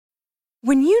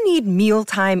When you need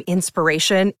mealtime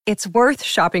inspiration, it's worth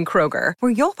shopping Kroger,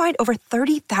 where you'll find over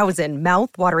 30,000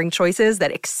 mouth-watering choices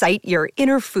that excite your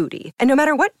inner foodie. And no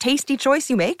matter what tasty choice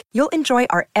you make, you'll enjoy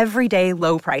our everyday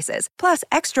low prices, plus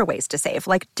extra ways to save,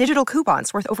 like digital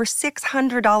coupons worth over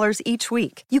 $600 each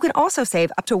week. You can also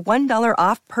save up to $1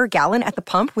 off per gallon at the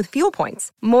pump with fuel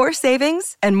points. More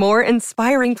savings and more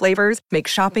inspiring flavors make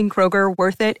shopping Kroger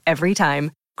worth it every time.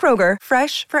 Kroger,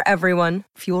 fresh for everyone.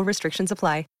 Fuel restrictions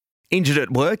apply. Injured at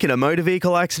work in a motor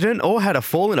vehicle accident or had a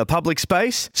fall in a public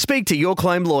space? Speak to Your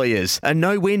Claim Lawyers, a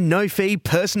no-win, no-fee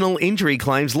personal injury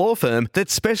claims law firm that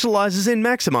specialises in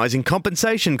maximising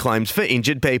compensation claims for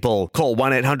injured people. Call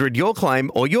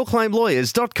 1-800-YOUR-CLAIM or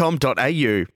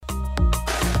yourclaimlawyers.com.au.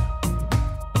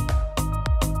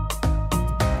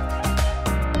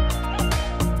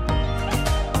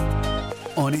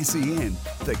 On SEN,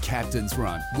 the Captain's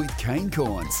Run with Kane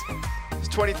Corns. It's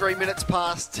 23 minutes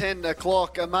past 10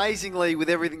 o'clock. Amazingly, with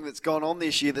everything that's gone on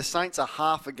this year, the Saints are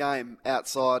half a game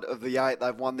outside of the 8.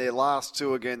 They've won their last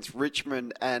two against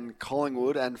Richmond and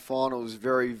Collingwood, and finals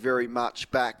very, very much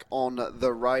back on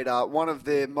the radar. One of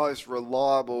their most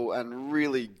reliable and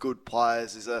really good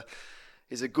players is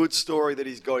a good story that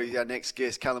he's got. He's our next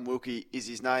guest. Callum Wilkie is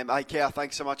his name. Hey, Cow,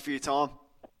 thanks so much for your time.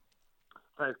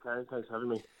 Thanks, Kane. Thanks for having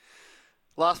me.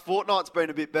 Last fortnight's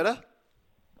been a bit better.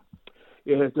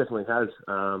 Yeah, it definitely has.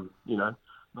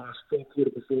 Nice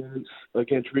fourth-quarter performance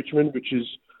against Richmond, which is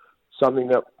something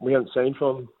that we haven't seen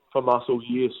from us all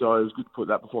year. So it was good to put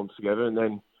that performance together. And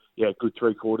then, good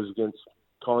three quarters against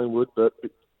Collingwood, but a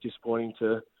bit disappointing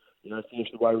to,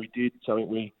 finish the way we did. Something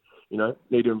we,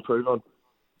 need to improve on.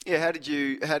 Yeah, how did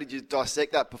you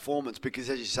dissect that performance?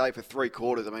 Because as you say, for three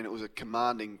quarters, I mean, it was a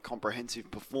commanding, comprehensive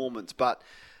performance, but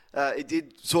it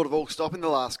did sort of all stop in the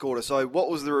last quarter. So what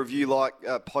was the review like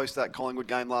post that Collingwood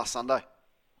game last Sunday?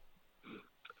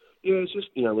 Yeah, it's just,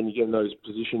 when you get in those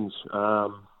positions,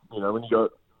 when you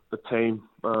got the team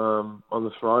on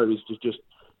the throat, is to just,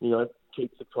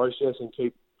 keep the process and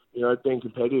keep, being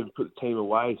competitive and put the team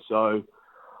away. So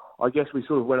I guess we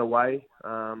sort of went away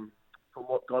from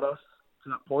what got us to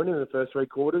that point in the first three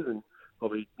quarters and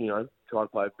probably, try to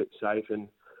play a bit safe. And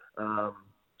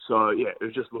it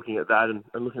was just looking at that and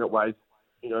looking at ways,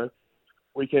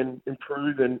 we can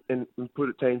improve and put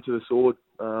a team to the sword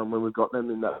when we've got them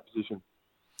in that position.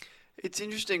 It's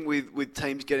interesting with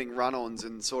teams getting run-ons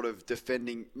and sort of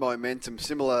defending momentum.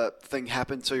 Similar thing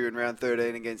happened to you in round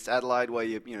 13 against Adelaide, where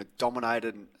you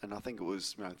dominated, and I think it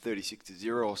was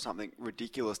 36-0 or something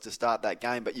ridiculous to start that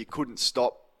game, but you couldn't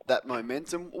stop that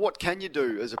momentum. What can you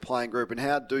do as a playing group, and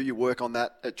how do you work on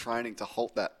that at training to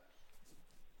halt that?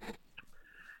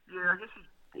 Yeah, I guess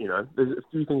there's a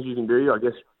few things you can do. I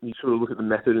guess you sort of look at the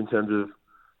method in terms of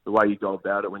the way you go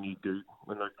about it when those teams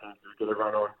do get a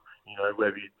run on.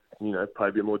 Whether you play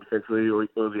a bit more defensively or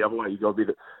the other way, you got to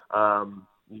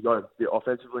be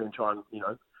offensively and try and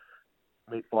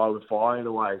meet fire with fire in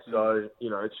a way. So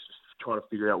it's just trying to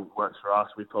figure out what works for us.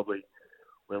 We probably,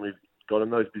 when we've got in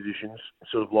those positions,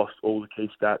 sort of lost all the key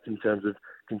stats in terms of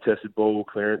contested ball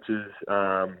clearances,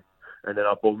 and then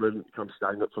our ball movement becomes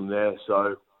stagnant from there.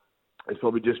 So it's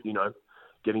probably just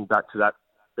getting back to that,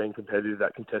 being competitive,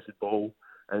 that contested ball,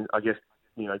 and I guess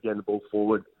getting the ball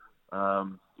forward.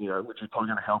 Which is probably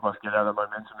going to help us get out of the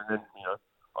momentum. And then,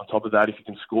 on top of that, if you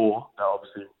can score, that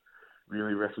obviously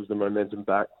really wrestles the momentum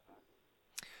back.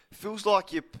 Feels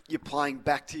like you're playing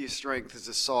back to your strength as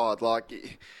a side. Like,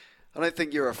 I don't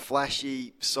think you're a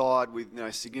flashy side with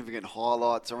significant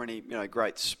highlights or any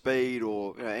great speed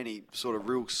or any sort of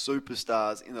real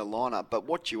superstars in the lineup. But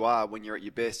what you are when you're at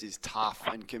your best is tough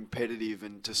and competitive,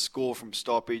 and to score from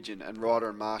stoppage and Ryder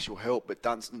and Marshall help. But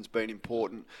Dunstan's been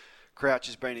important. Crouch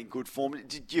has been in good form.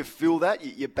 Did you feel that?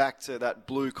 You're back to that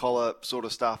blue-collar sort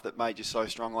of stuff that made you so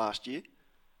strong last year?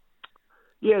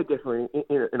 Yeah, definitely,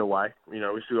 in a way. We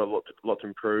still got a lot to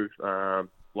improve,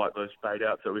 like those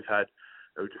fade-outs that we've had,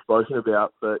 that we've just spoken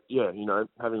about. But, yeah,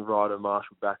 having Ryder and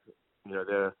Marshall back,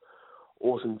 they're an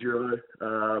awesome duo.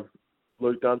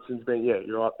 Luke Dunstan's been,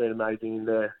 you're right, been amazing in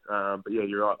there. But, yeah,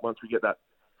 you're right. Once we get that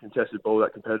contested ball,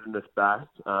 that competitiveness back,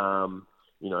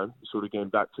 sort of getting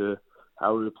back to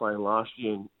how we were playing last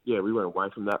year, and we went away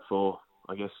from that for,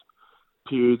 I guess,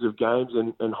 periods of games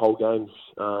and whole games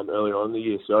earlier on in the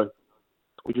year. So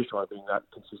we just try to bring that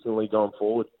consistently going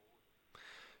forward.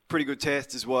 Pretty good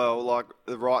test as well, like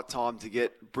the right time to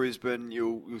get Brisbane.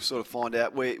 You'll sort of find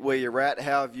out where you're at.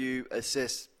 How have you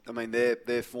assessed? I mean,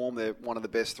 their form, they're one of the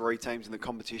best three teams in the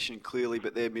competition, clearly,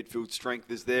 but their midfield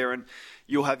strength is there, and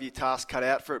you'll have your task cut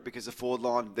out for it because their forward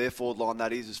line,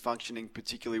 that is functioning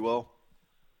particularly well.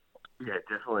 Yeah,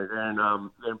 definitely. They're in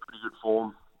pretty good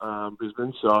form,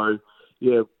 Brisbane. So,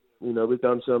 we've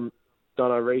done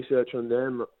our research on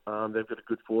them. They've got a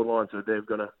good forward line, so they're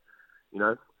going to,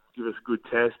 give us a good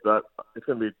test. But it's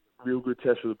going to be a real good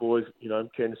test for the boys. I'm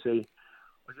keen to see,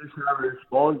 I guess, how they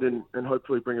respond and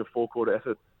hopefully bring a four-quarter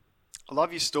effort. I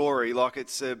love your story. Like,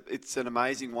 it's an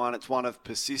amazing one. It's one of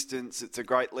persistence. It's a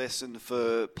great lesson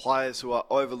for players who are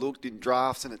overlooked in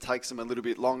drafts, and it takes them a little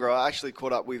bit longer. I actually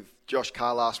caught up with Josh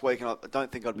Carr last week, and I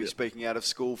don't think I'd be speaking out of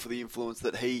school for the influence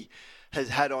that he has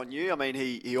had on you. I mean,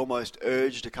 he almost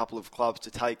urged a couple of clubs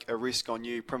to take a risk on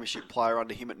you. Premiership player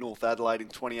under him at North Adelaide in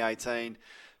 2018,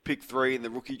 pick 3 in the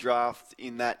rookie draft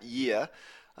in that year.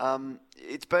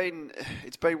 It's been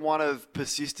one of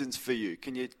persistence for you.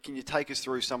 Can you take us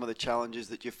through some of the challenges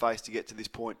that you've faced to get to this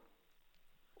point?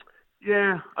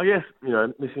 Yeah, I guess,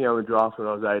 missing out on the draft when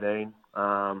I was 18,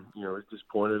 I was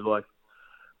disappointed like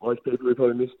most people who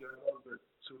probably missed out, but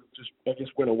sort of just, I guess,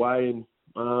 went away and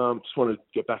just wanted to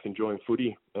get back enjoying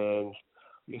footy. And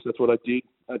I guess that's what I did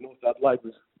at North Adelaide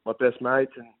with my best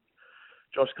mates, and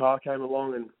Josh Carr came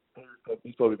along, and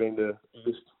he's probably been the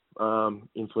biggest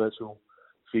influential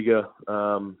figure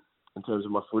in terms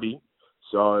of my footy.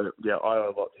 So, yeah, I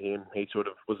owe a lot to him. He sort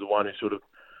of was the one who sort of,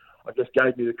 I guess,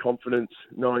 gave me the confidence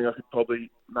knowing I could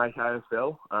probably make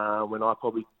AFL when I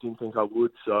probably didn't think I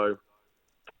would. So,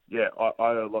 yeah, I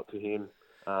owe a lot to him.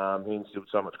 He instilled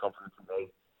so much confidence in me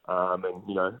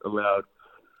and, allowed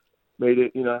me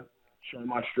to, show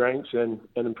my strengths and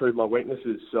improve my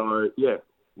weaknesses. So, yeah,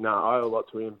 I owe a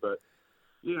lot to him. But,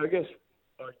 yeah, I guess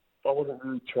I wasn't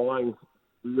really trying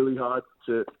really hard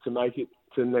to make it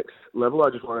to the next level. I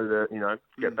just wanted to,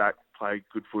 get back, play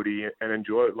good footy and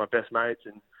enjoy it with my best mates.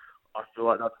 And I feel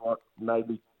like that's what made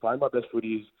me play my best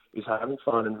footy is having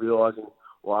fun and realising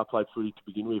why I played footy to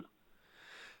begin with.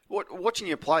 Watching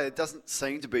you play, there doesn't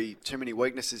seem to be too many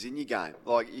weaknesses in your game.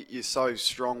 Like, you're so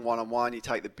strong one-on-one, you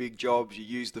take the big jobs, you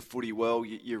use the footy well,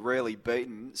 you're rarely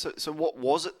beaten. So what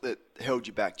was it that held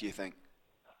you back, do you think?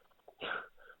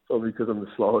 Probably because I'm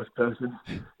the slowest person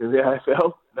in the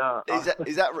AFL. No,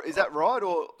 is that right,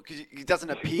 or because it doesn't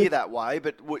appear that way?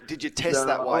 But did you test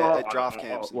that way at draft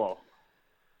camps? Well,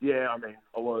 yeah. I mean,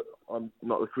 I'm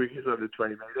not the quickest over the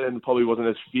 20 metre, and probably wasn't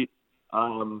as fit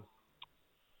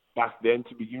back then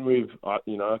to begin with. I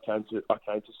came to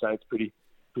Saints pretty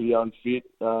unfit,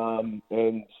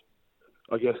 and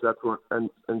I guess that's what and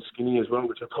skinny as well,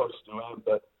 which I probably still am,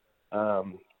 but.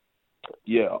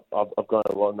 Yeah, I've gone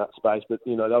a lot in that space, but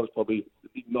that was probably the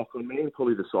big knock on me, and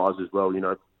probably the size as well.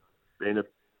 Being a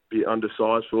bit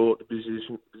undersized for the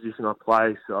position I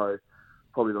play, so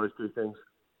probably those two things.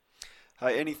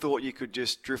 Hey, any thought you could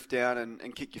just drift down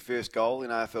and kick your first goal in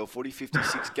AFL footy?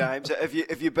 56 games. Have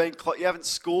you been? You haven't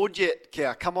scored yet,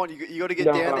 Cow. Come on, you got to get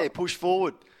down there, push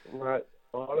forward. Right.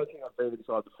 I don't think I've been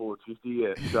inside the forward 50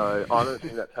 yet, so I don't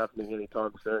think that's happening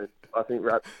anytime soon. I think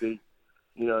Raps be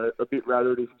a bit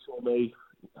rattled if he saw me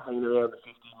hanging around the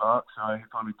 50 mark, so he'd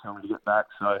probably tell me to get back.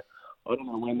 So I don't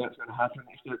know when that's going to happen,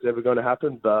 if that's ever going to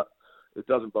happen, but it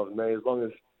doesn't bother me as long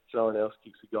as someone else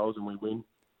kicks the goals and we win.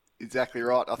 Exactly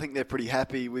right. I think they're pretty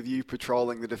happy with you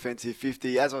patrolling the defensive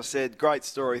 50. As I said, great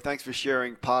story. Thanks for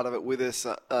sharing part of it with us.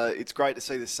 It's great to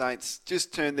see the Saints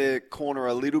just turn their corner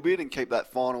a little bit and keep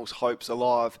that finals hopes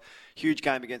alive. Huge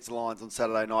game against the Lions on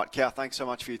Saturday night. Cow, thanks so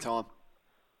much for your time.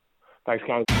 Thanks,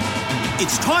 Kane.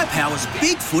 It's Tyre Power's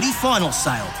Big Footy Final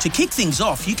Sale. To kick things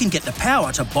off, you can get the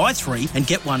power to buy 3 and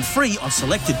get 1 free on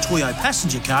selected Toyo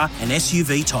passenger car and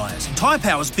SUV tyres. Tyre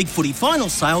Power's Big Footy Final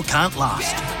Sale can't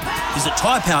last. Visit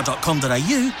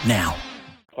tyrepower.com.au now.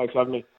 Thanks for having me.